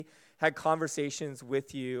had conversations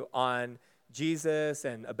with you on Jesus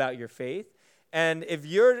and about your faith. And if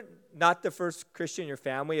you're not the first Christian in your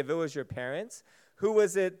family, if it was your parents, who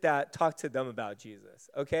was it that talked to them about Jesus?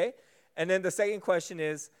 Okay? And then the second question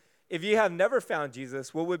is, if you have never found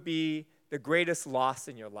Jesus, what would be the greatest loss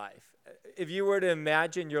in your life? If you were to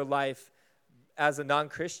imagine your life as a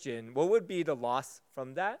non-Christian, what would be the loss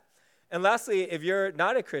from that? And lastly, if you're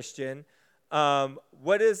not a Christian,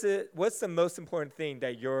 what's the most important thing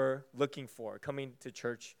that you're looking for coming to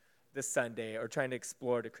church this Sunday or trying to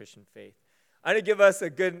explore the Christian faith? I'm going to give us a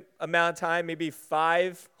good amount of time, maybe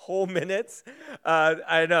 5 whole minutes.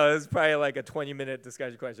 I know it's probably like a 20-minute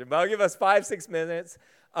discussion question, but I'll give us 5-6 minutes.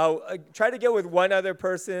 Try to get with one other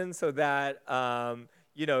person so that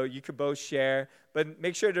you could both share, but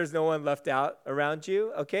make sure there's no one left out around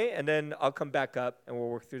you, okay? And then I'll come back up and we'll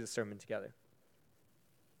work through the sermon together.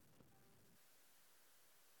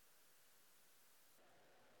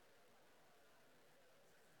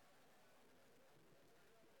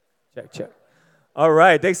 Check. All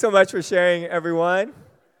right, thanks so much for sharing, everyone.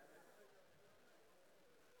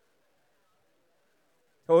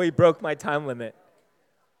 Totally broke my time limit.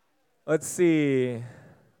 Let's see.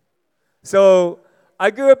 So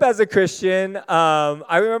I grew up as a Christian.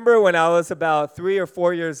 I remember when I was about 3 or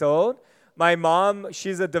 4 years old, my mom,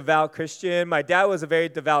 she's a devout Christian. My dad was a very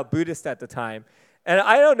devout Buddhist at the time. And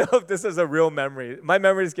I don't know if this is a real memory. My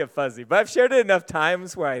memories get fuzzy, but I've shared it enough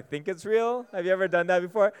times where I think it's real. Have you ever done that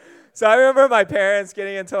before? So I remember my parents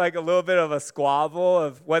getting into like a little bit of a squabble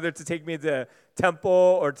of whether to take me to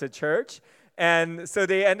temple or to church. And so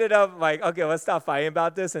they ended up like, okay, let's stop fighting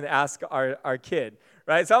about this and ask our kid,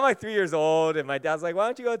 right? So I'm like 3 years old, and my dad's like, why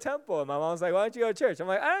don't you go to temple? And my mom's like, why don't you go to church? I'm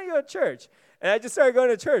like, I don't go to church. And I just started going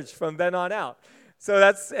to church from then on out.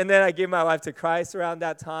 And then I gave my life to Christ around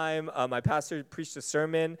that time. My pastor preached a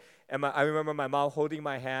sermon, and I remember my mom holding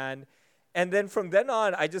my hand. And then from then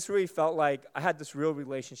on, I just really felt like I had this real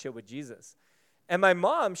relationship with Jesus. And my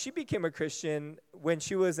mom, she became a Christian when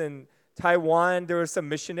she was in Taiwan. There were some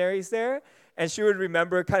missionaries there, and she would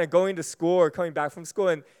remember kind of going to school or coming back from school,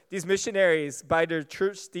 and these missionaries, by their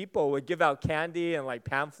church steeple, would give out candy and like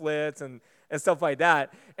pamphlets and stuff like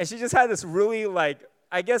that. And she just had this really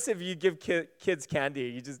I guess if you give kids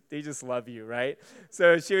candy, they just love you, right?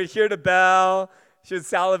 So she would hear the bell, she would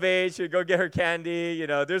salivate, she would go get her candy.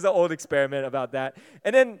 There's an old experiment about that.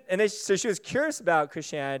 So she was curious about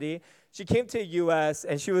Christianity. She came to the U.S.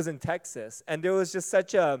 and she was in Texas, and there was just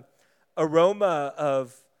such a aroma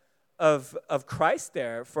of Christ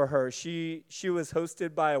there for her. She was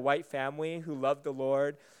hosted by a white family who loved the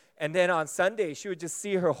Lord. And then on Sunday, she would just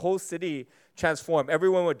see her whole city transform.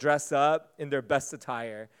 Everyone would dress up in their best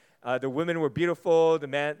attire. The women were beautiful. The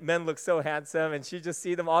men looked so handsome. And she'd just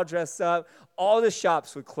see them all dressed up. All the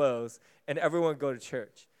shops would close, and everyone would go to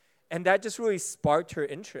church. And that just really sparked her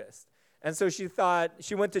interest. And so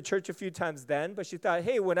she went to church a few times then, but she thought,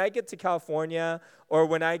 hey, when I get to California or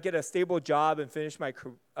when I get a stable job and finish my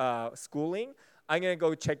schooling, I'm going to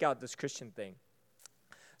go check out this Christian thing.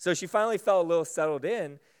 So she finally felt a little settled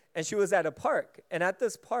in, and she was at a park. And at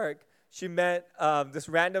this park, she met this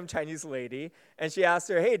random Chinese lady, and she asked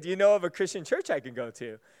her, hey, do you know of a Christian church I can go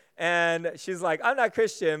to? And she's like, I'm not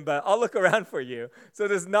Christian, but I'll look around for you. So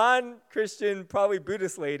this non-Christian, probably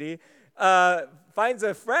Buddhist lady, finds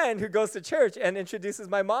a friend who goes to church and introduces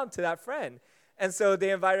my mom to that friend. And so they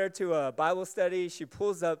invite her to a Bible study. She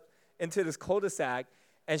pulls up into this cul-de-sac,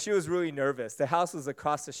 and she was really nervous. The house was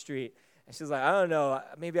across the street. And she's like, I don't know,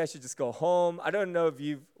 maybe I should just go home. I don't know if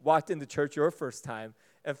you've walked into church your first time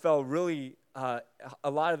and felt really a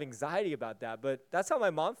lot of anxiety about that, but that's how my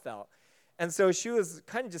mom felt. And so she was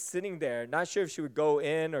kind of just sitting there, not sure if she would go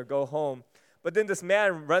in or go home. But then this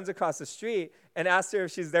man runs across the street and asks her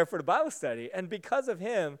if she's there for the Bible study. And because of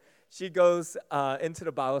him, she goes into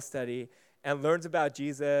the Bible study and learns about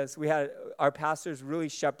Jesus. Our pastors really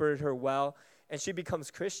shepherded her well, and she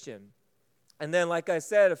becomes Christian. And then, like I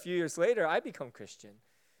said, a few years later, I become Christian.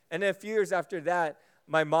 And then a few years after that,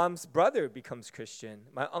 my mom's brother becomes Christian,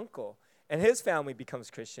 my uncle, and his family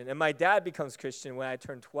becomes Christian. And my dad becomes Christian when I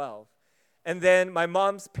turned 12. And then my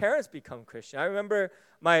mom's parents become Christian. I remember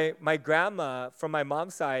my grandma from my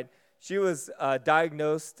mom's side, she was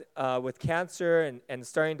diagnosed with cancer and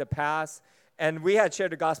starting to pass. And we had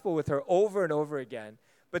shared the gospel with her over and over again.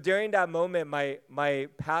 But during that moment, my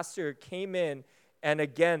pastor came in and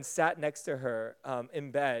again sat next to her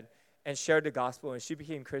in bed and shared the gospel. And she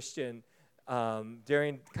became Christian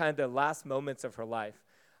during kind of the last moments of her life.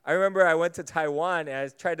 I remember I went to Taiwan and I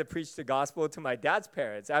tried to preach the gospel to my dad's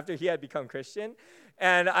parents after he had become Christian.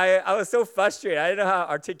 And I was so frustrated. I didn't know how to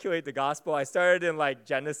articulate the gospel. I started in like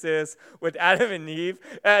Genesis with Adam and Eve.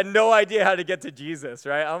 I had no idea how to get to Jesus,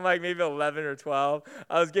 right? I'm like maybe 11 or 12.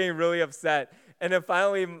 I was getting really upset. And then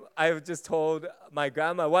finally, I just told my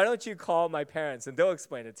grandma, why don't you call my parents and they'll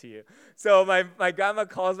explain it to you. So my grandma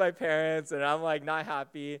calls my parents and I'm like not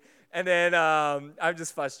happy. And then I'm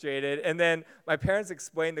just frustrated. And then my parents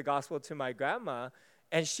explain the gospel to my grandma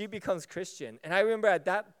and she becomes Christian. And I remember at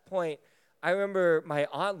that point, I remember my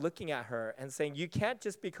aunt looking at her and saying, you can't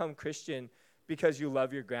just become Christian because you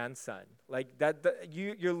love your grandson. Like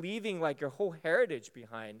you're leaving like your whole heritage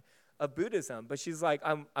behind of Buddhism. But she's like,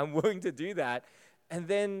 I'm willing to do that. And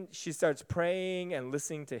then she starts praying and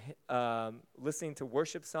listening to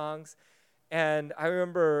worship songs. And I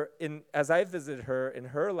remember as I visited her in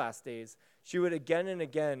her last days, she would again and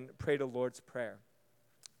again pray the Lord's Prayer.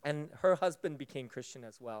 And her husband became Christian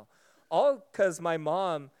as well. All because my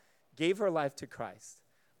mom gave her life to Christ,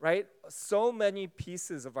 right? So many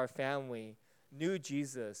pieces of our family knew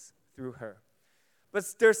Jesus through her. But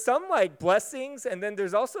there's some like blessings, and then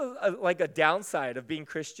there's also a downside of being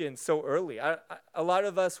Christian so early. A lot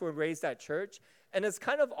of us were raised at church, and it's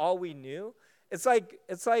kind of all we knew. It's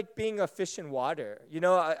like being a fish in water. You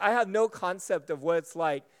know, I have no concept of what it's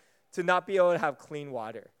like to not be able to have clean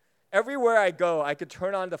water. Everywhere I go, I could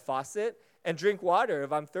turn on the faucet and drink water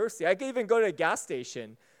if I'm thirsty. I could even go to a gas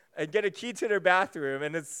station and get a key to their bathroom,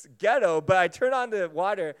 and it's ghetto, but I turn on the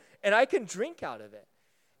water, and I can drink out of it.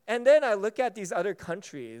 And then I look at these other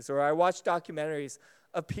countries, or I watch documentaries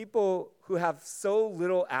of people who have so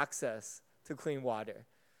little access to clean water,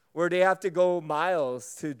 where they have to go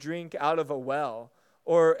miles to drink out of a well,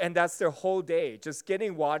 and that's their whole day, just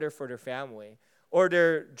getting water for their family. Or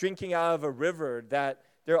they're drinking out of a river that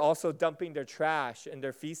they're also dumping their trash and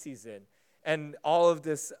their feces in. And all of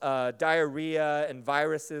this diarrhea and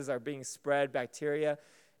viruses are being spread, bacteria.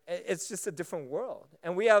 It's just a different world.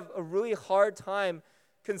 And we have a really hard time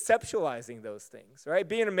conceptualizing those things, right?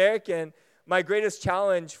 Being American, my greatest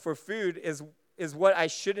challenge for food is what I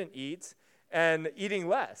shouldn't eat and eating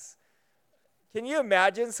less. Can you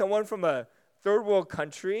imagine someone from a third world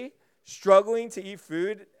country struggling to eat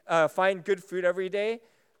food, find good food every day,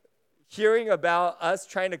 hearing about us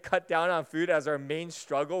trying to cut down on food as our main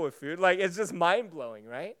struggle with food? Like, it's just mind-blowing,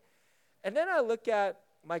 right? And then I look at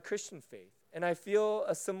my Christian faith, and I feel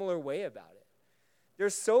a similar way about it.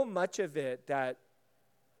 There's so much of it that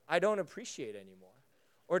I don't appreciate anymore,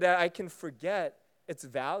 or that I can forget its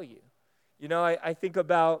value. You know, I think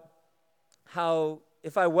about how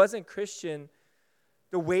if I wasn't Christian,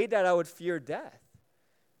 the way that I would fear death.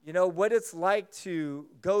 You know, what it's like to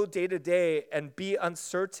go day to day and be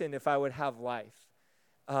uncertain if I would have life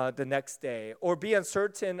the next day, or be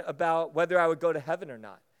uncertain about whether I would go to heaven or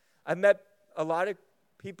not. I've met a lot of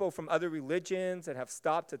people from other religions and have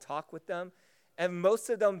stopped to talk with them, and most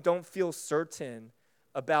of them don't feel certain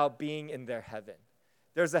about being in their heaven.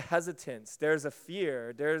 There's a hesitance, there's a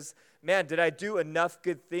fear, did I do enough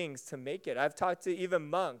good things to make it? I've talked to even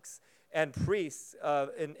monks and priests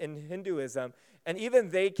in Hinduism, and even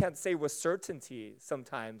they can't say with certainty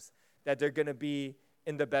sometimes that they're going to be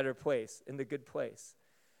in the better place, in the good place.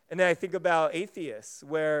 And then I think about atheists,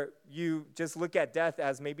 where you just look at death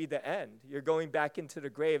as maybe the end. You're going back into the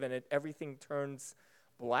grave, and everything turns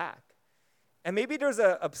black. And maybe there's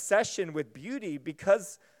an obsession with beauty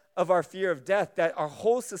because of our fear of death, that our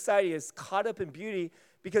whole society is caught up in beauty,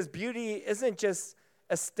 because beauty isn't just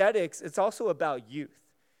aesthetics, it's also about youth.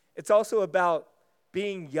 It's also about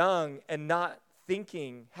being young and not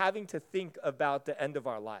having to think about the end of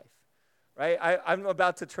our life, right? I'm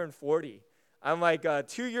about to turn 40. I'm like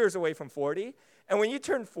 2 years away from 40. And when you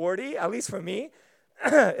turn 40, at least for me,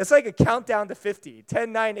 it's like a countdown to 50.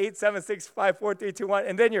 10, 9, 8, 7, 6, 5, 4, 3, 2, 1.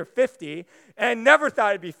 And then you're 50. And I never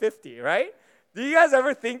thought I'd be 50, right? Do you guys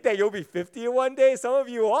ever think that you'll be 50 one day? Some of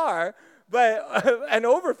you are, but and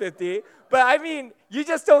over 50. But I mean, you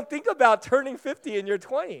just don't think about turning 50 in your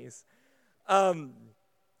 20s.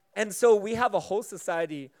 And so we have a whole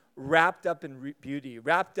society wrapped up in beauty,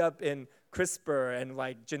 wrapped up in CRISPR and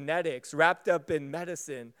like genetics, wrapped up in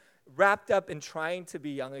medicine, wrapped up in trying to be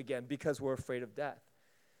young again because we're afraid of death.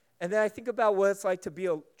 And then I think about what it's like to be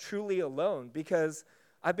truly alone, because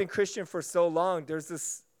I've been Christian for so long. There's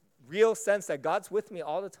this real sense that God's with me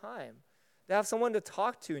all the time, to have someone to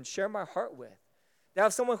talk to and share my heart with, to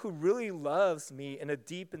have someone who really loves me in a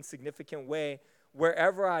deep and significant way.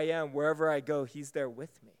 Wherever I am, wherever I go, he's there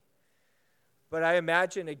with me. But I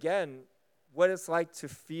imagine, again, what it's like to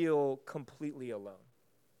feel completely alone.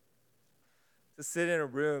 To sit in a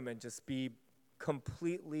room and just be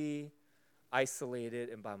completely isolated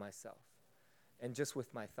and by myself and just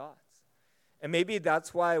with my thoughts. And maybe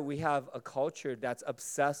that's why we have a culture that's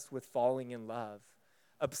obsessed with falling in love,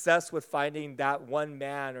 obsessed with finding that one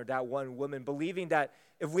man or that one woman, believing that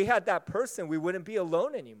if we had that person, we wouldn't be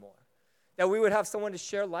alone anymore, that we would have someone to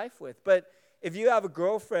share life with. But if you have a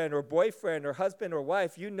girlfriend or boyfriend or husband or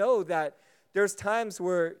wife, you know that there's times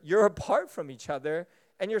where you're apart from each other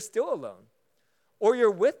and you're still alone. Or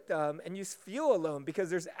you're with them and you feel alone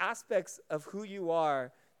because there's aspects of who you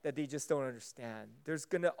are that they just don't understand. There's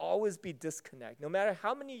going to always be disconnect. No matter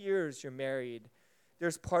how many years you're married,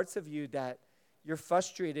 there's parts of you that you're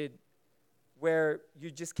frustrated where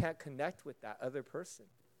you just can't connect with that other person.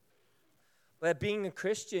 But being a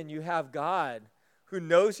Christian, you have God who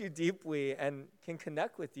knows you deeply and can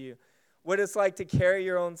connect with you. What it's like to carry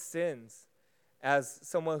your own sins as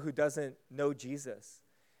someone who doesn't know Jesus,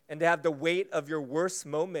 and to have the weight of your worst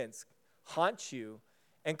moments haunt you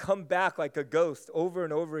and come back like a ghost over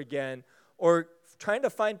and over again, or trying to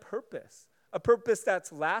find purpose, a purpose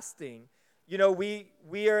that's lasting. You know, we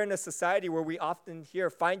are in a society where we often hear,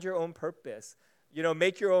 find your own purpose,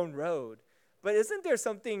 make your own road. But isn't there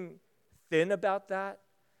something thin about that?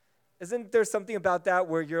 Isn't there something about that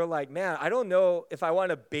where you're like, man, I don't know if I want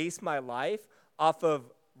to base my life off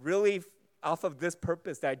of this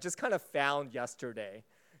purpose that I just kind of found yesterday,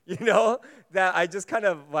 that I just kind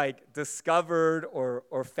of like discovered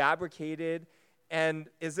or fabricated. And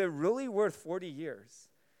is it really worth 40 years?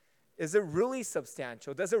 Is it really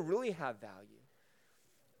substantial? Does it really have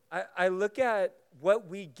value? I look at what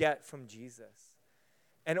we get from Jesus.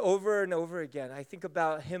 And over again, I think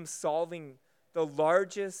about him solving the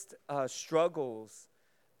largest struggles,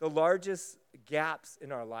 the largest gaps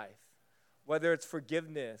in our life, whether it's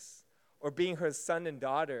forgiveness or being her son and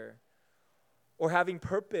daughter or having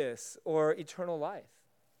purpose or eternal life.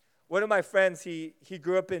 One of my friends, he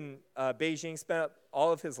grew up in Beijing, spent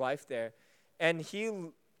all of his life there, and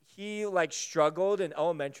he like struggled in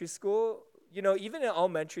elementary school. Even in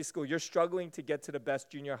elementary school, you're struggling to get to the best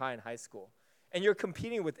junior high and high school. And you're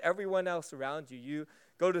competing with everyone else around you. You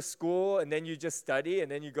go to school, and then you just study, and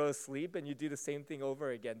then you go to sleep, and you do the same thing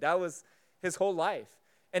over again. That was his whole life.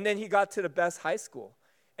 And then he got to the best high school.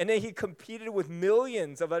 And then he competed with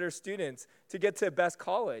millions of other students to get to the best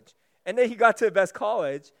college. And then he got to the best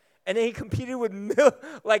college, and then he competed with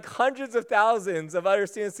like hundreds of thousands of other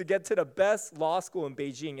students to get to the best law school in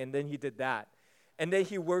Beijing, and then he did that. And then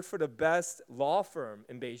he worked for the best law firm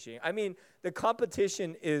in Beijing. I mean, the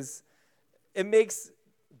competition it makes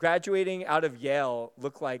graduating out of Yale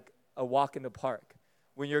look like a walk in the park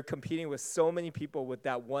when you're competing with so many people with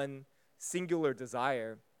that one singular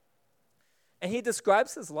desire. And he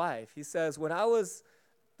describes his life. He says, when I was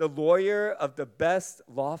the lawyer of the best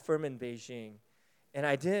law firm in Beijing, and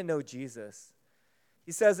I didn't know Jesus,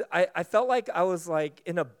 he says, I felt like I was like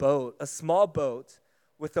in a boat, a small boat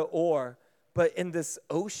with an oar, but in this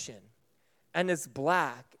ocean. And it's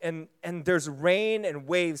black, and there's rain and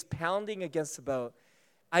waves pounding against the boat.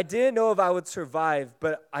 I didn't know if I would survive,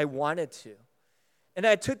 but I wanted to. And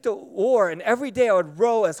I took the oar, and every day I would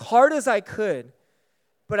row as hard as I could,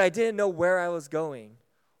 but I didn't know where I was going,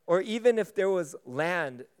 or even if there was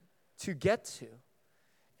land to get to.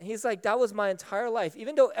 And he's like, that was my entire life.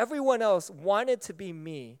 Even though everyone else wanted to be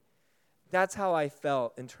me, that's how I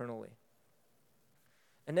felt internally.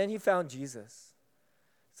 And then he found Jesus.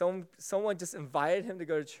 Someone just invited him to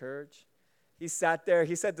go to church. He sat there.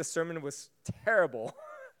 He said the sermon was terrible.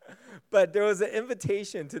 But there was an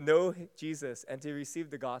invitation to know Jesus and to receive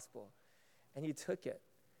the gospel. And he took it.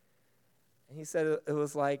 And he said it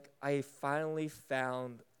was like I finally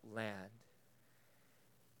found land.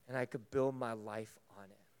 And I could build my life on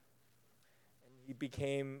it. And he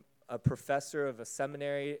became a professor of a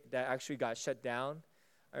seminary that actually got shut down.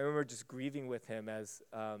 I remember just grieving with him as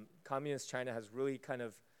communist China has really kind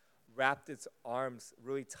of wrapped its arms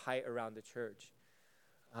really tight around the church.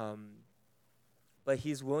 But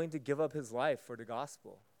he's willing to give up his life for the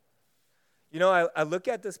gospel. I look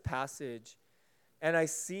at this passage and I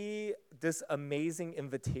see this amazing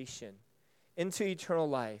invitation into eternal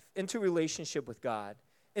life, into relationship with God,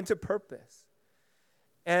 into purpose.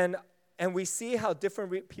 And we see how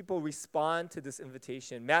different people respond to this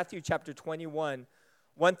invitation. Matthew chapter 21,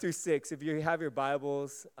 1 through 6. If you have your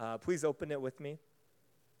Bibles, please open it with me.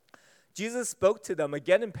 Jesus spoke to them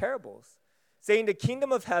again in parables, saying the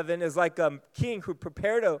kingdom of heaven is like a king who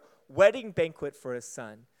prepared a wedding banquet for his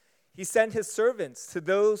son. He sent his servants to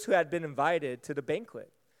those who had been invited to the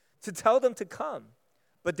banquet to tell them to come,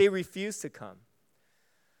 but they refused to come.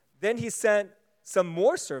 Then he sent some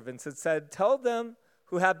more servants and said, tell them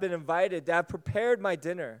who have been invited that I've prepared my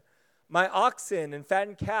dinner. My oxen and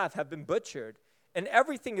fattened calf have been butchered, and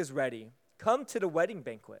everything is ready. Come to the wedding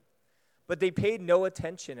banquet." But they paid no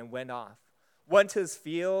attention and went off, one to his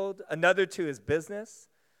field, another to his business.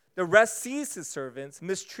 The rest seized his servants,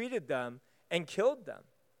 mistreated them, and killed them.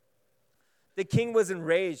 The king was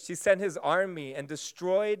enraged. He sent his army and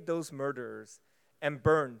destroyed those murderers and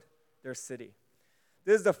burned their city.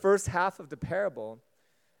 This is the first half of the parable.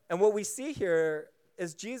 And what we see here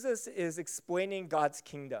is Jesus is explaining God's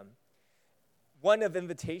kingdom, one of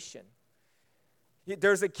invitation.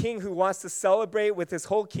 There's a king who wants to celebrate with his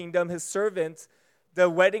whole kingdom, his servants, the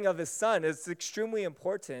wedding of his son. It's extremely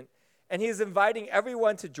important. And he's inviting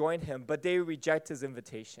everyone to join him, but they reject his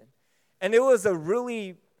invitation. And it was a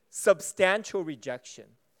really substantial rejection.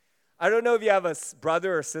 I don't know if you have a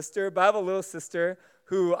brother or sister, but I have a little sister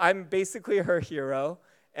who I'm basically her hero,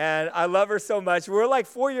 and I love her so much. We're like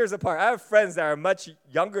 4 years apart. I have friends that are much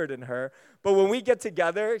younger than her, but when we get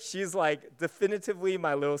together, she's like definitively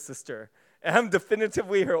my little sister, and I'm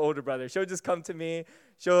definitively her older brother. She'll just come to me,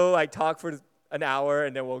 she'll like talk for an hour,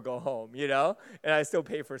 and then we'll go home, you know? And I still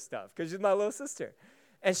pay for stuff because she's my little sister.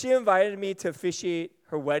 And she invited me to officiate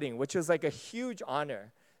her wedding, which was like a huge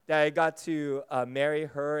honor that I got to marry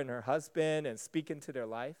her and her husband and speak into their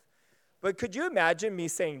life. But could you imagine me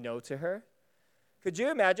saying no to her? Could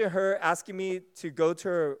you imagine her asking me to go to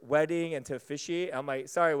her wedding and to officiate? I'm like,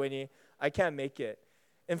 "Sorry, Winnie, I can't make it.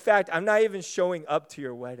 In fact, I'm not even showing up to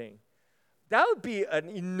your wedding." That would be an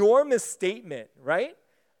enormous statement, right?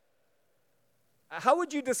 How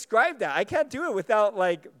would you describe that? I can't do it without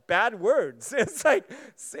like bad words. It's like,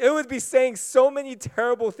 it would be saying so many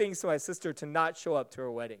terrible things to my sister to not show up to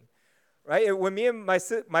her wedding, right? When me and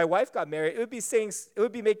my wife got married, it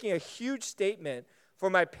would be making a huge statement for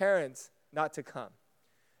my parents not to come.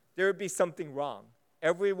 There would be something wrong.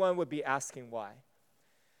 Everyone would be asking why.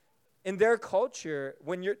 In their culture,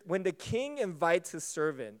 when the king invites his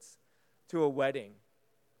servants to a wedding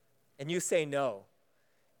and you say no,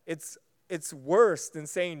 it's worse than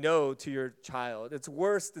saying no to your child. It's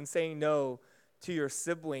worse than saying no to your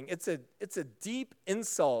sibling. It's a deep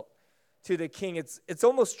insult to the king. It's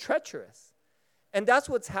almost treacherous. And that's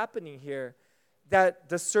what's happening here, that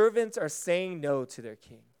the servants are saying no to their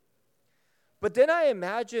king. But then I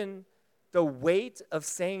imagine the weight of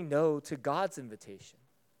saying no to God's invitation.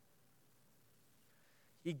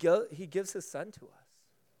 He gives his son to us.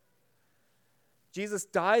 Jesus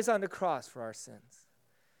dies on the cross for our sins.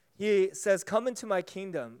 He says, "Come into my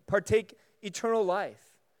kingdom, partake eternal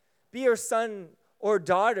life. Be your son or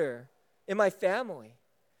daughter in my family.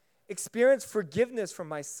 Experience forgiveness from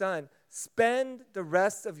my son. Spend the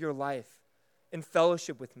rest of your life in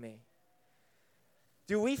fellowship with me."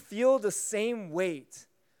 Do we feel the same weight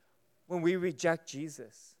when we reject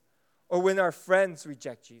Jesus or when our friends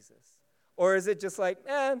reject Jesus? Or is it just like,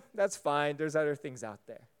 that's fine, there's other things out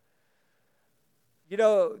there? You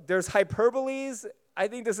know, there's hyperboles. I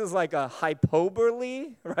think this is like a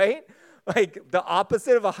hyperbole, right? Like the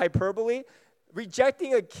opposite of a hyperbole.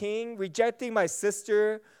 Rejecting a king, rejecting my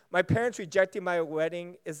sister, my parents rejecting my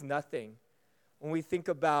wedding is nothing when we think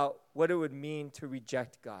about what it would mean to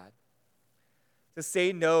reject God. To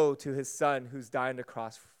say no to his son who's died on the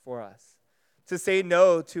cross for us. To say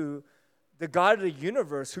no to the God of the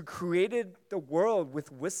universe who created the world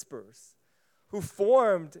with whispers, who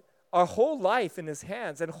formed our whole life in his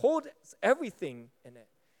hands and holds everything in it.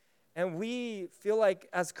 And we feel like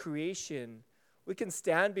as creation, we can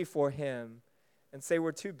stand before him and say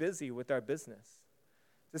we're too busy with our business,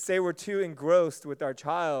 to say we're too engrossed with our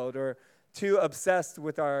child or too obsessed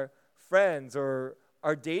with our friends or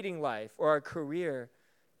our dating life or our career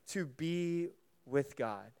to be with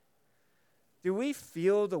God. Do we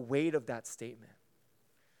feel the weight of that statement?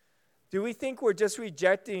 Do we think we're just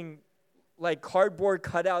rejecting like cardboard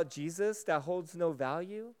cutout Jesus that holds no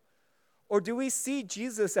value? Or do we see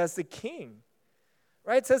Jesus as the king?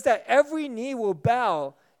 Right? It says that every knee will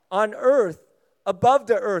bow on earth, above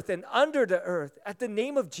the earth, and under the earth at the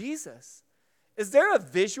name of Jesus. Is there a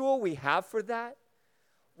visual we have for that?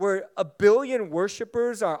 Where 1 billion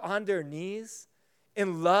worshipers are on their knees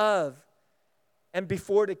in love and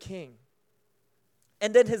before the king.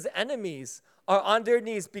 And then his enemies are on their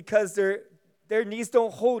knees because their knees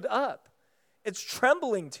don't hold up. It's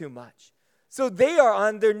trembling too much. So they are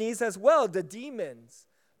on their knees as well. The demons,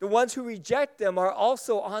 the ones who reject them, are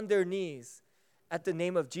also on their knees at the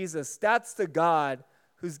name of Jesus. That's the God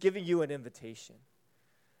who's giving you an invitation.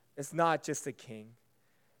 It's not just a king.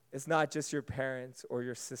 It's not just your parents or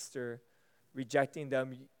your sister rejecting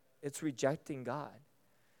them. It's rejecting God.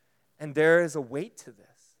 And there is a weight to this.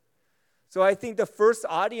 So I think the first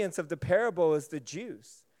audience of the parable is the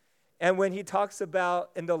Jews. And when he talks about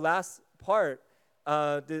in the last part,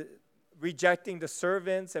 rejecting the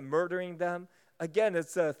servants and murdering them, again,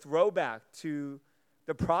 it's a throwback to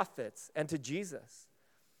the prophets and to Jesus.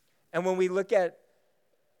 And when we look at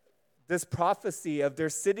this prophecy of their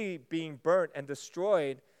city being burnt and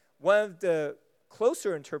destroyed, one of the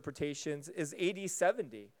closer interpretations is AD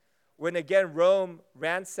 70, when again Rome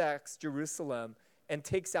ransacks Jerusalem and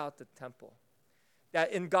takes out the temple.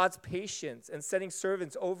 That in God's patience and sending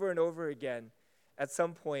servants over and over again, at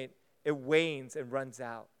some point it wanes and runs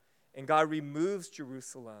out. And God removes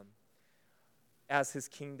Jerusalem as his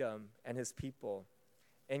kingdom and his people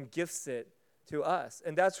and gifts it to us.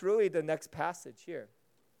 And that's really the next passage here.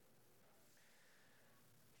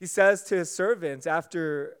 He says to his servants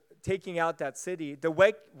after taking out that city, the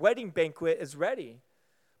wedding banquet is ready,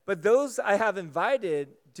 but those I have invited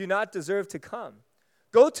do not deserve to come.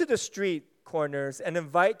 Go to the street corners and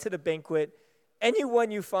invite to the banquet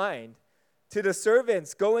anyone you find. To the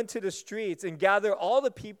servants, go into the streets and gather all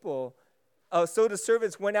the people. So the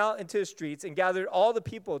servants went out into the streets and gathered all the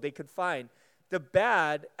people they could find, the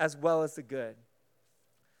bad as well as the good.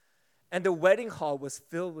 And the wedding hall was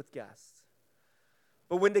filled with guests.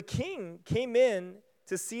 But when the king came in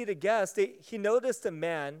to see the guests, he noticed a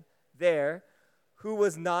man there who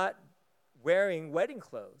was not wearing wedding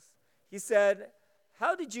clothes. He said,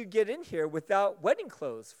 "How did you get in here without wedding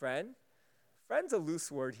clothes, friend?" Friend's a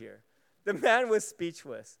loose word here. The man was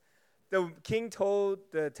speechless. The king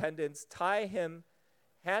told the attendants, "Tie him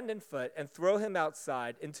hand and foot and throw him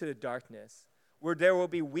outside into the darkness, where there will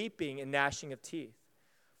be weeping and gnashing of teeth.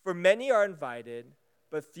 For many are invited,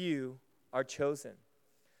 but few are chosen."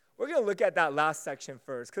 We're going to look at that last section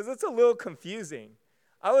first because it's a little confusing.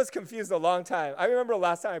 I was confused a long time. I remember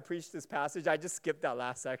last time I preached this passage, I just skipped that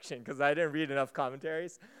last section because I didn't read enough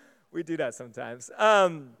commentaries. We do that sometimes.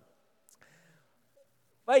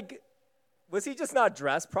 Was he just not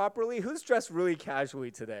dressed properly? Who's dressed really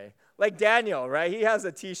casually today? Like Daniel, right? He has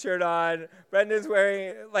a t-shirt on. Brendan's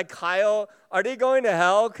wearing, like Kyle. Are they going to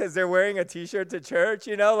hell because they're wearing a t-shirt to church?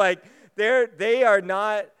 You know, like they are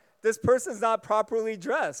not, this person's not properly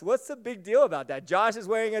dressed. What's the big deal about that? Josh is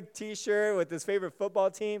wearing a t-shirt with his favorite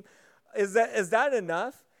football team. Is that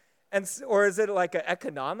enough? Or is it like an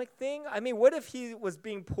economic thing? I mean, what if he was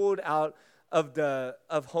being pulled out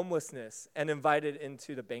of homelessness and invited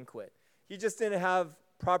into the banquet? He just didn't have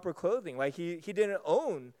proper clothing. Like he didn't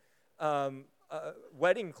own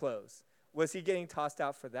wedding clothes. Was he getting tossed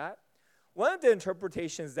out for that? One of the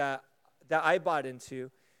interpretations that I bought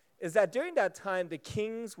into is that during that time, the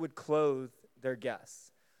kings would clothe their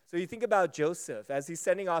guests. So you think about Joseph. As he's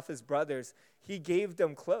sending off his brothers, he gave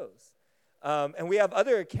them clothes. And we have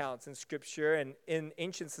other accounts in Scripture and in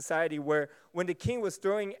ancient society where when the king was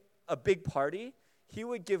throwing a big party, he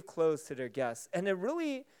would give clothes to their guests. And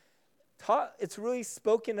it's really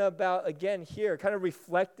spoken about again here, kind of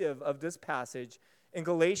reflective of this passage in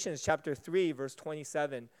Galatians chapter 3, verse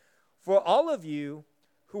 27. For all of you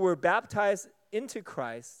who were baptized into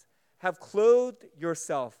Christ have clothed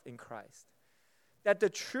yourself in Christ. That the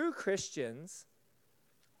true Christians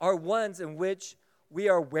are ones in which we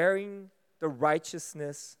are wearing the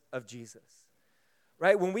righteousness of Jesus.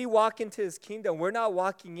 Right? When we walk into his kingdom, we're not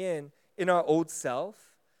walking in our old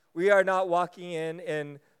self. We are not walking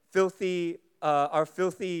in our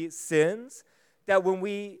filthy sins. That when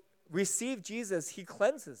we receive Jesus, he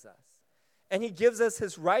cleanses us. And he gives us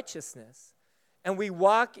his righteousness. And we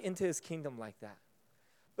walk into his kingdom like that.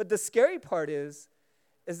 But the scary part is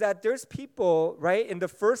that there's people, right, in the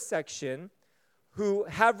first section who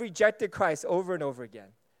have rejected Christ over and over again.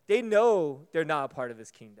 They know they're not a part of his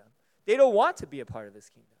kingdom. They don't want to be a part of his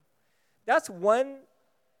kingdom. That's one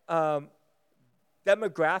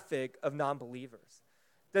demographic of non-believers.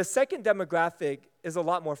 The second demographic is a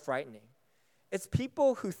lot more frightening. It's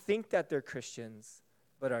people who think that they're Christians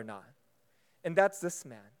but are not. And that's this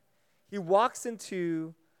man. He walks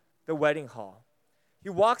into the wedding hall. He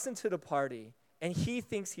walks into the party, and he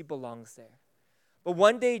thinks he belongs there. But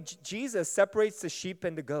one day, Jesus separates the sheep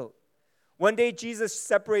and the goat. One day, Jesus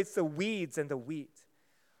separates the weeds and the wheat.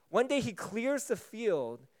 One day, he clears the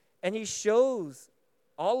field, and he shows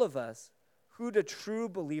all of us who the true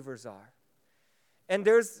believers are. And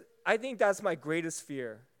I think that's my greatest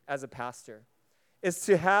fear as a pastor, is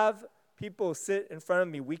to have people sit in front of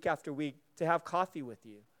me week after week, to have coffee with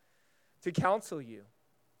you, to counsel you,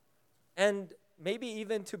 and maybe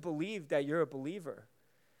even to believe that you're a believer,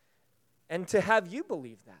 and to have you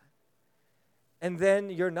believe that. And then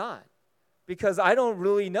you're not, because I don't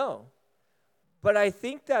really know. But I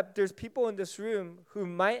think that there's people in this room who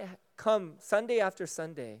might come Sunday after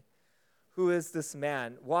Sunday, who is this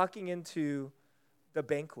man walking into the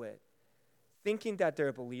banquet, thinking that they're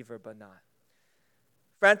a believer but not.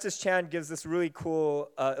 Francis Chan gives this really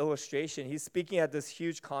cool illustration. He's speaking at this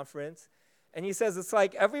huge conference, and he says it's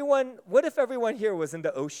like what if everyone here was in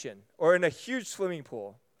the ocean or in a huge swimming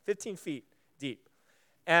pool, 15 feet deep,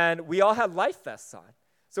 and we all had life vests on.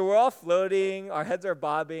 So we're all floating, our heads are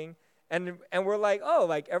bobbing, and we're like, oh,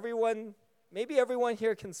 like maybe everyone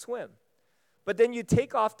here can swim. But then you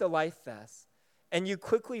take off the life vest, and you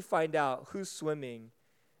quickly find out who's swimming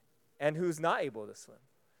and who's not able to swim.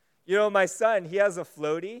 You know, my son, he has a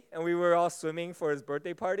floaty, and we were all swimming for his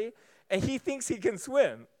birthday party, and he thinks he can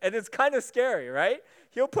swim, and it's kind of scary, right?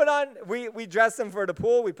 He'll we dress him for the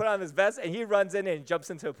pool, we put on his vest, and he runs in and jumps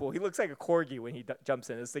into the pool. He looks like a corgi when he jumps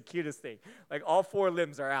in. It's the cutest thing. Like, all 4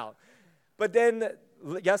 limbs are out. But then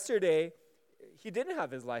yesterday, he didn't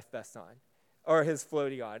have his life vest on or his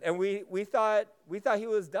floaty on, and we thought he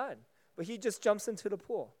was done, but he just jumps into the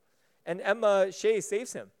pool, and Emma Shea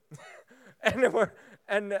saves him.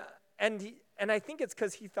 And I think it's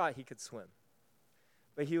because he thought he could swim,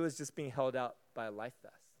 but he was just being held out by a life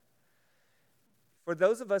vest. For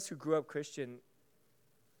those of us who grew up Christian,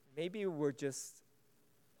 maybe we're just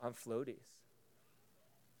on floaties.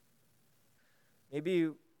 Maybe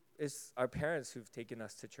it's our parents who've taken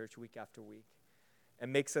us to church week after week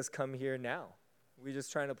and makes us come here now. We're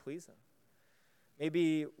just trying to please them.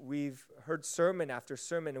 Maybe we've heard sermon after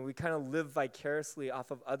sermon and we kind of live vicariously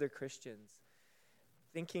off of other Christians,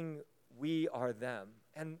 thinking we are them.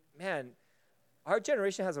 And man, our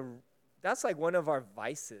generation that's like one of our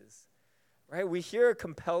vices, right? We hear a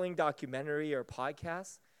compelling documentary or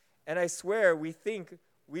podcast, and I swear we think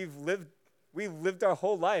we've lived our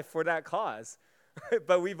whole life for that cause.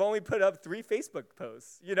 But we've only put up 3 Facebook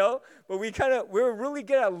posts, you know? But we're really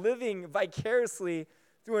good at living vicariously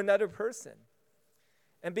through another person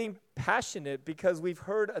and being passionate because we've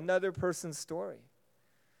heard another person's story.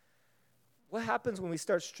 What happens when we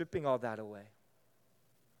start stripping all that away?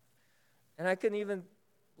 And I can even,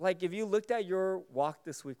 if you looked at your walk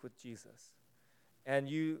this week with Jesus and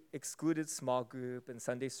you excluded small group and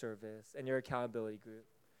Sunday service and your accountability group,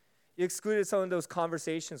 you excluded some of those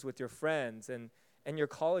conversations with your friends and your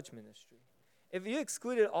college ministry. If you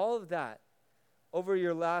excluded all of that over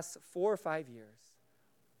your last 4 or 5 years,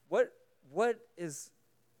 what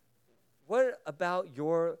about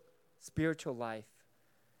your spiritual life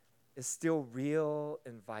is still real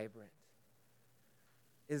and vibrant?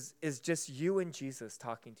 Is just you and Jesus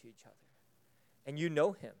talking to each other. And you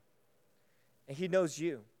know him. And he knows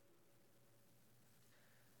you.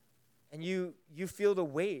 And you feel the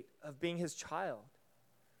weight of being his child.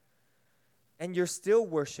 And you're still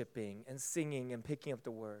worshiping and singing and picking up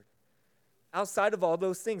the word. Outside of all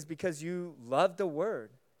those things, because you love the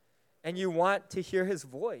word. And you want to hear his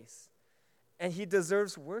voice. And he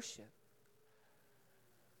deserves worship.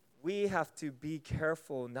 We have to be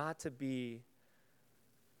careful not to be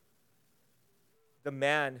the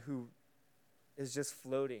man who is just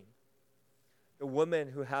floating, the woman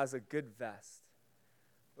who has a good vest,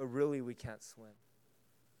 but really we can't swim.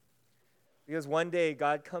 Because one day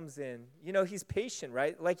God comes in, he's patient,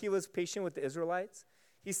 right? Like he was patient with the Israelites.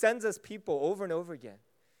 He sends us people over and over again.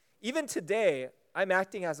 Even today, I'm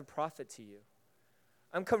acting as a prophet to you.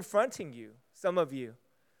 I'm confronting you, some of you,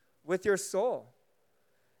 with your soul.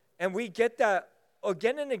 And we get that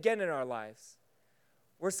again and again in our lives,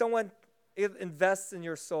 where someone invests in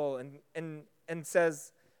your soul and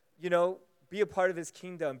says, be a part of his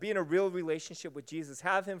kingdom, be in a real relationship with Jesus,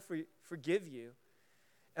 have him forgive you.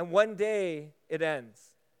 And one day it ends,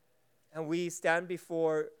 and we stand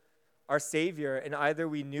before our Savior, and either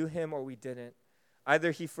we knew him or we didn't.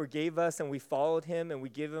 Either he forgave us and we followed him and we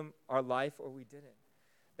gave him our life, or we didn't.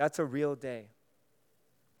 That's a real day.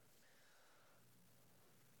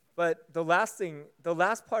 But the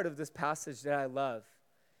last part of this passage that I love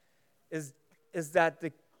is that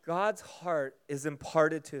God's heart is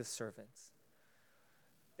imparted to his servants.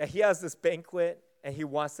 That he has this banquet and he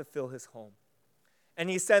wants to fill his home. And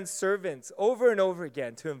he sends servants over and over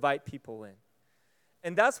again to invite people in.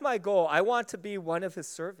 And that's my goal. I want to be one of his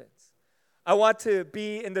servants. I want to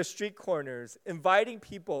be in the street corners, inviting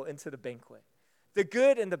people into the banquet, the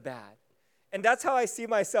good and the bad. And that's how I see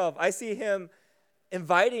myself. I see him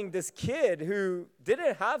inviting this kid who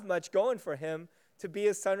didn't have much going for him to be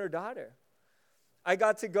his son or daughter. I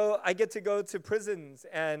get to go to prisons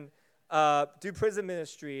and do prison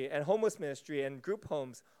ministry and homeless ministry and group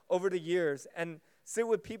homes over the years and sit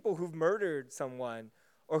with people who've murdered someone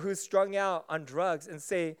or who's strung out on drugs and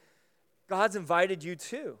say, God's invited you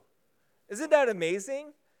too. Isn't that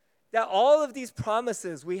amazing? That all of these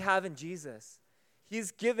promises we have in Jesus,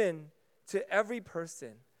 he's given to every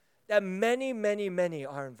person, that many, many, many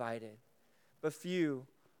are invited. but few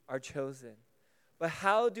are chosen. But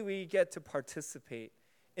how do we get to participate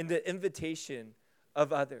in the invitation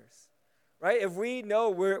of others? Right? If we know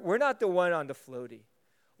we're not the one on the floaty,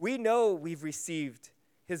 we know we've received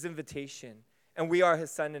his invitation and we are his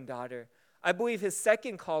son and daughter. I believe his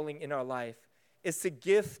second calling in our life is to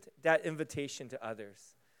gift that invitation to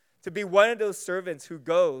others, to be one of those servants who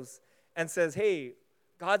goes and says, hey,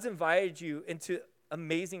 God's invited you into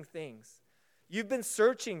amazing things. You've been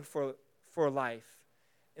searching for life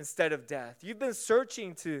instead of death. You've been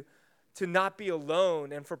searching to not be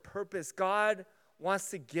alone and for purpose. God wants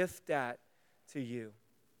to gift that to you.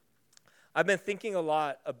 I've been thinking a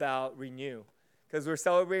lot about Renew because we're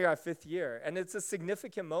celebrating our 5th year, and it's a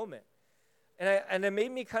significant moment. And it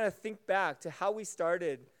made me kind of think back to how we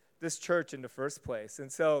started this church in the first place.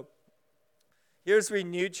 And so here's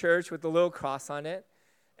Renew Church with a little cross on it.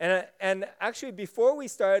 And actually, before we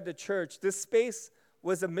started the church, this space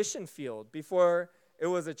was a mission field before it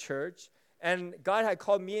was a church. And God had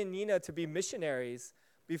called me and Nina to be missionaries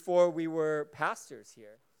before we were pastors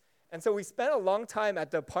here. And so we spent a long time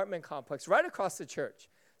at the apartment complex right across the church.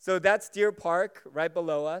 So that's Deer Park right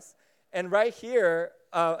below us. And right here,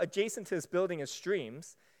 adjacent to this building is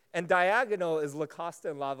Streams. And diagonal is La Costa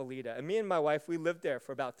and La Valida. And me and my wife, we lived there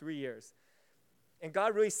for about 3 years. And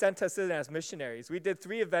God really sent us in as missionaries. We did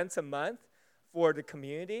 3 events a month for the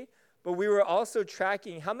community. But we were also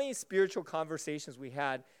tracking how many spiritual conversations we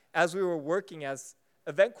had as we were working as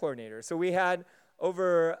event coordinators. So we had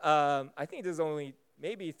over, I think this is only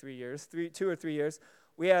maybe 2 or 3 years,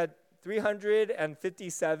 we had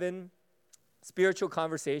 357 spiritual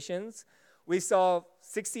conversations. We saw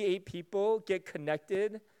 68 people get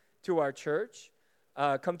connected to our church,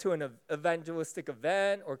 come to an evangelistic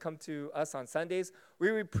event, or come to us on Sundays.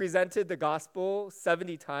 We presented the gospel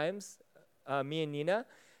 70 times, me and Nina.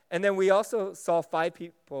 And then we also saw 5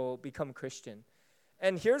 people become Christian.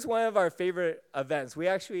 And here's one of our favorite events.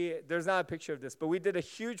 There's not a picture of this, but we did a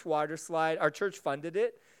huge water slide. Our church funded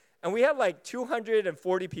it. And we had like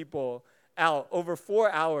 240 people out over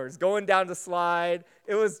 4 hours going down the slide.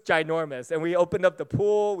 It was ginormous. And we opened up the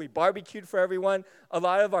pool. We barbecued for everyone. A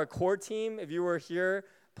lot of our core team, if you were here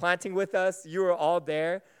planting with us, you were all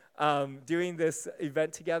there doing this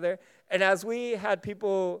event together. And as we had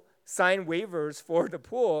people sign waivers for the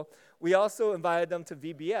pool, we also invited them to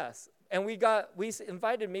VBS. And we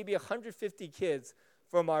invited maybe 150 kids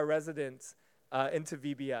from our residents into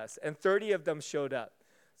VBS, and 30 of them showed up.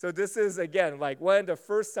 So this is, again, like one of the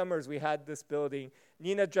first summers we had this building.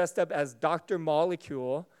 Nina dressed up as Dr.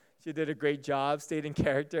 Molecule. She did a great job, stayed in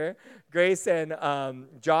character. Grace and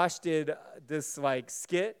Josh did this like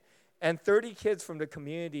skit, and 30 kids from the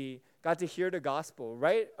community got to hear the gospel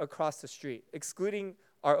right across the street, excluding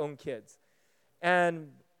our own kids. And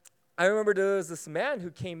I remember there was this man who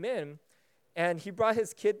came in, and he brought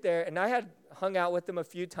his kid there, and I had hung out with him a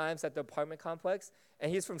few times at the apartment complex,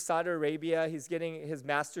 and he's from Saudi Arabia. He's getting his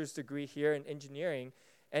master's degree here in engineering,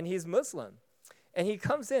 and he's Muslim. And he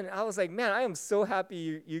comes in, and I was like, man, I am so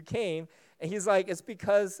happy you came. And he's like, it's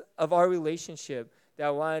because of our relationship that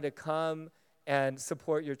I wanted to come and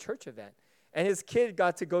support your church event. And his kid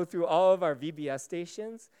got to go through all of our VBS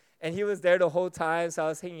stations, and he was there the whole time, so I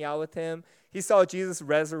was hanging out with him. He saw Jesus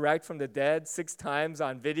resurrect from the dead 6 times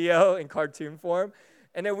on video in cartoon form.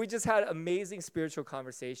 And then we just had amazing spiritual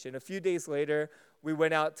conversation. A few days later, we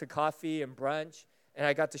went out to coffee and brunch, and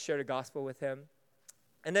I got to share the gospel with him.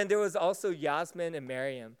 And then there was also Yasmin and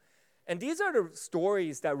Miriam. And these are the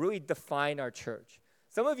stories that really define our church.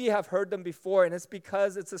 Some of you have heard them before, and it's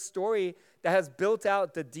because it's a story that has built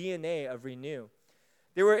out the DNA of Renew.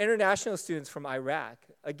 They were international students from Iraq,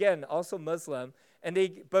 again, also Muslim,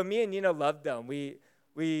 but me and Nina loved them.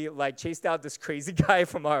 We like chased out this crazy guy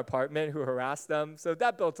from our apartment who harassed them, so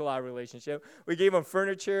that built a lot of relationship. We gave them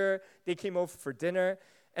furniture. They came over for dinner.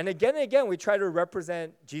 And again, we tried to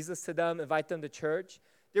represent Jesus to them, invite them to church.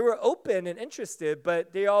 They were open and interested,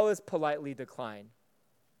 but they always politely declined.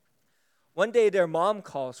 One day, their mom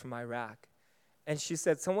calls from Iraq, and she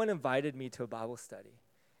said, someone invited me to a Bible study,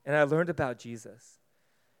 and I learned about Jesus.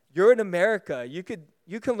 You're in America. You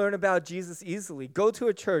can learn about Jesus easily. Go to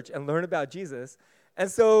a church and learn about Jesus.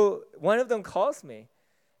 And so one of them calls me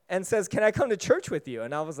and says, can I come to church with you?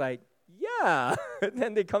 And I was like, yeah. And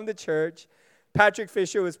then they come to church. Patrick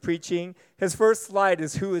Fisher was preaching. His first slide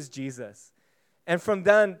is, who is Jesus? And from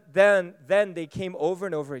then they came over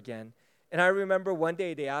and over again. And I remember one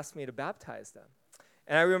day they asked me to baptize them.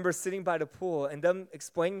 And I remember sitting by the pool and them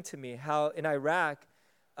explaining to me how in Iran,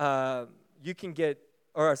 you can get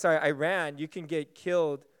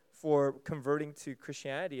killed for converting to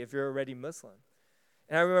Christianity if you're already Muslim.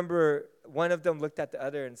 And I remember one of them looked at the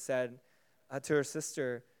other and said, to her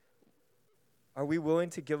sister, are we willing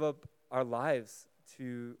to give up our lives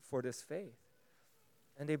for this faith?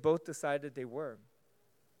 And they both decided they were.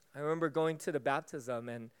 I remember going to the baptism,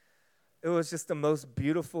 and it was just the most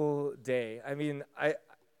beautiful day. I mean,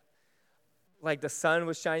 like the sun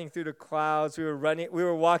was shining through the clouds. We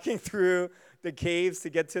were walking through the caves to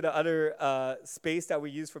get to the other space that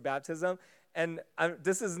we use for baptism. And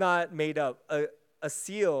this is not made up. A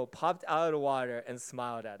seal popped out of the water and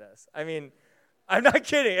smiled at us. I mean, I'm not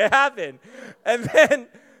kidding. It happened. And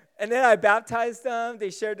then I baptized them.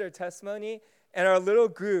 They shared their testimony. And our little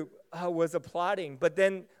group was applauding. But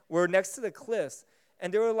then we're next to the cliffs.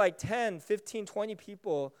 And there were like 10, 15, 20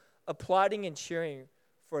 people applauding and cheering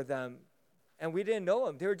for them. And we didn't know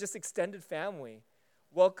them. They were just extended family,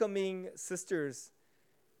 welcoming sisters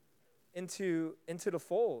into the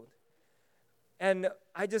fold. And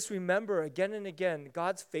I just remember again and again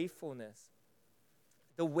God's faithfulness.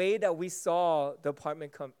 The way that we saw the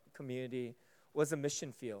apartment community was a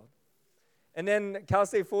mission field. And then Cal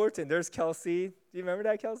State Fullerton, there's Kelsey. Do you remember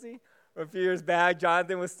that, Kelsey? From a few years back,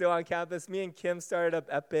 Jonathan was still on campus. Me and Kim started up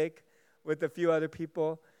Epic with a few other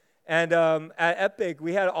people. And at Epic,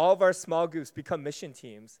 we had all of our small groups become mission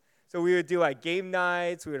teams. So we would do like game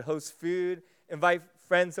nights, we would host food, invite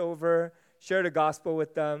friends over, share the gospel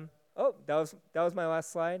with them. Oh, that was my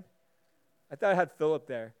last slide. I thought I had Philip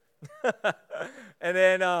there. And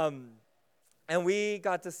then, and we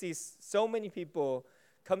got to see so many people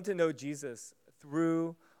come to know Jesus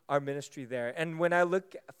through our ministry there. And when I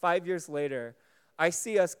look 5 years later, I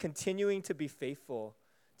see us continuing to be faithful,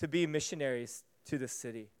 to be missionaries to the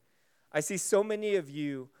city. I see so many of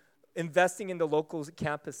you investing in the local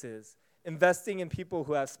campuses, investing in people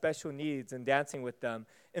who have special needs and dancing with them,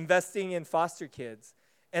 investing in foster kids.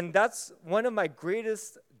 And that's one of my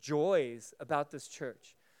greatest joys about this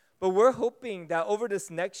church. But we're hoping that over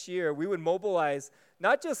this next year, we would mobilize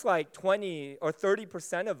not just like 20 or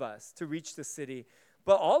 30% of us to reach the city,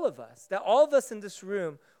 but all of us, that all of us in this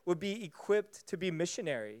room would be equipped to be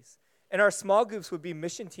missionaries. And our small groups would be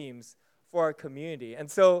mission teams for our community. And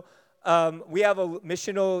so we have a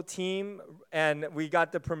missional team, and we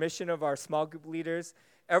got the permission of our small group leaders.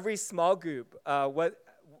 Every small group,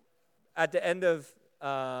 at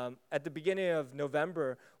the beginning of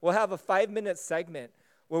November, we'll have a 5-minute segment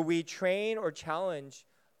where we train or challenge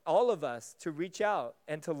all of us to reach out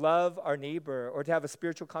and to love our neighbor, or to have a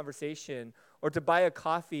spiritual conversation, or to buy a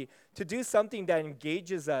coffee, to do something that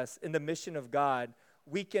engages us in the mission of God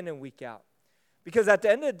week in and week out. Because at the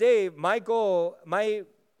end of the day, my goal, my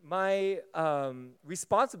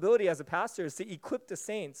responsibility as a pastor is to equip the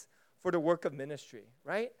saints for the work of ministry,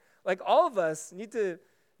 right? Like all of us need to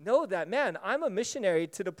know that, man, I'm a missionary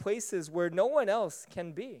to the places where no one else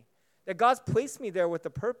can be. That God's placed me there with a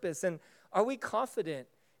purpose. And are we confident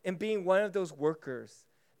in being one of those workers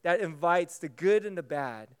that invites the good and the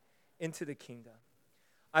bad into the kingdom?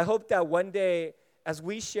 I hope that one day, as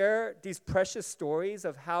we share these precious stories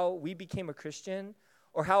of how we became a Christian,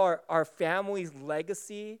 or how our family's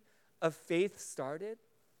legacy of faith started,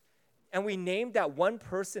 and we named that one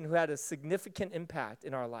person who had a significant impact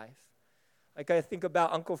in our life. Like I think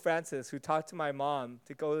about Uncle Francis, who talked to my mom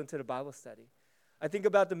to go into the Bible study. I think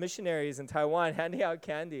about the missionaries in Taiwan handing out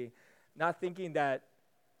candy, not thinking that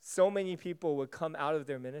so many people would come out of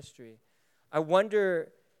their ministry. I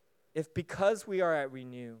wonder if because we are at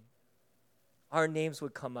Renew, our names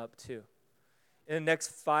would come up too. In the next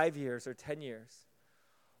 5 years or 10 years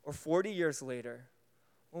or 40 years later,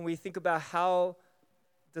 when we think about how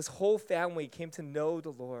this whole family came to know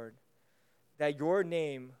the Lord, that your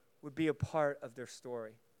name would be a part of their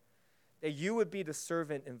story, that you would be the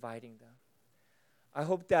servant inviting them. I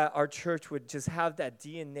hope that our church would just have that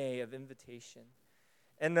DNA of invitation.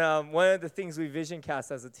 And one of the things we vision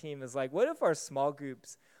cast as a team is like, what if our small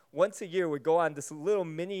groups once a year would go on this little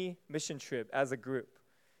mini mission trip as a group?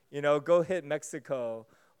 You know, go hit Mexico,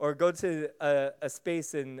 or go to a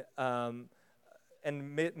space and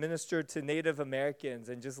minister to Native Americans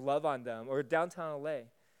and just love on them, or downtown LA.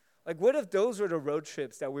 Like, what if those were the road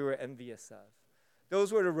trips that we were envious of?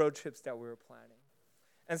 Those were the road trips that we were planning.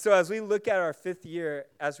 And so as we look at our 5th year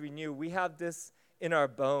as Renew, we have this in our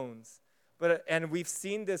bones. And we've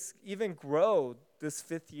seen this even grow this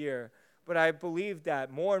 5th year. But I believe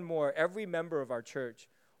that more and more, every member of our church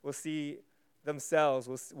will see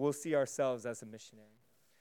themselves, will see ourselves as a missionary.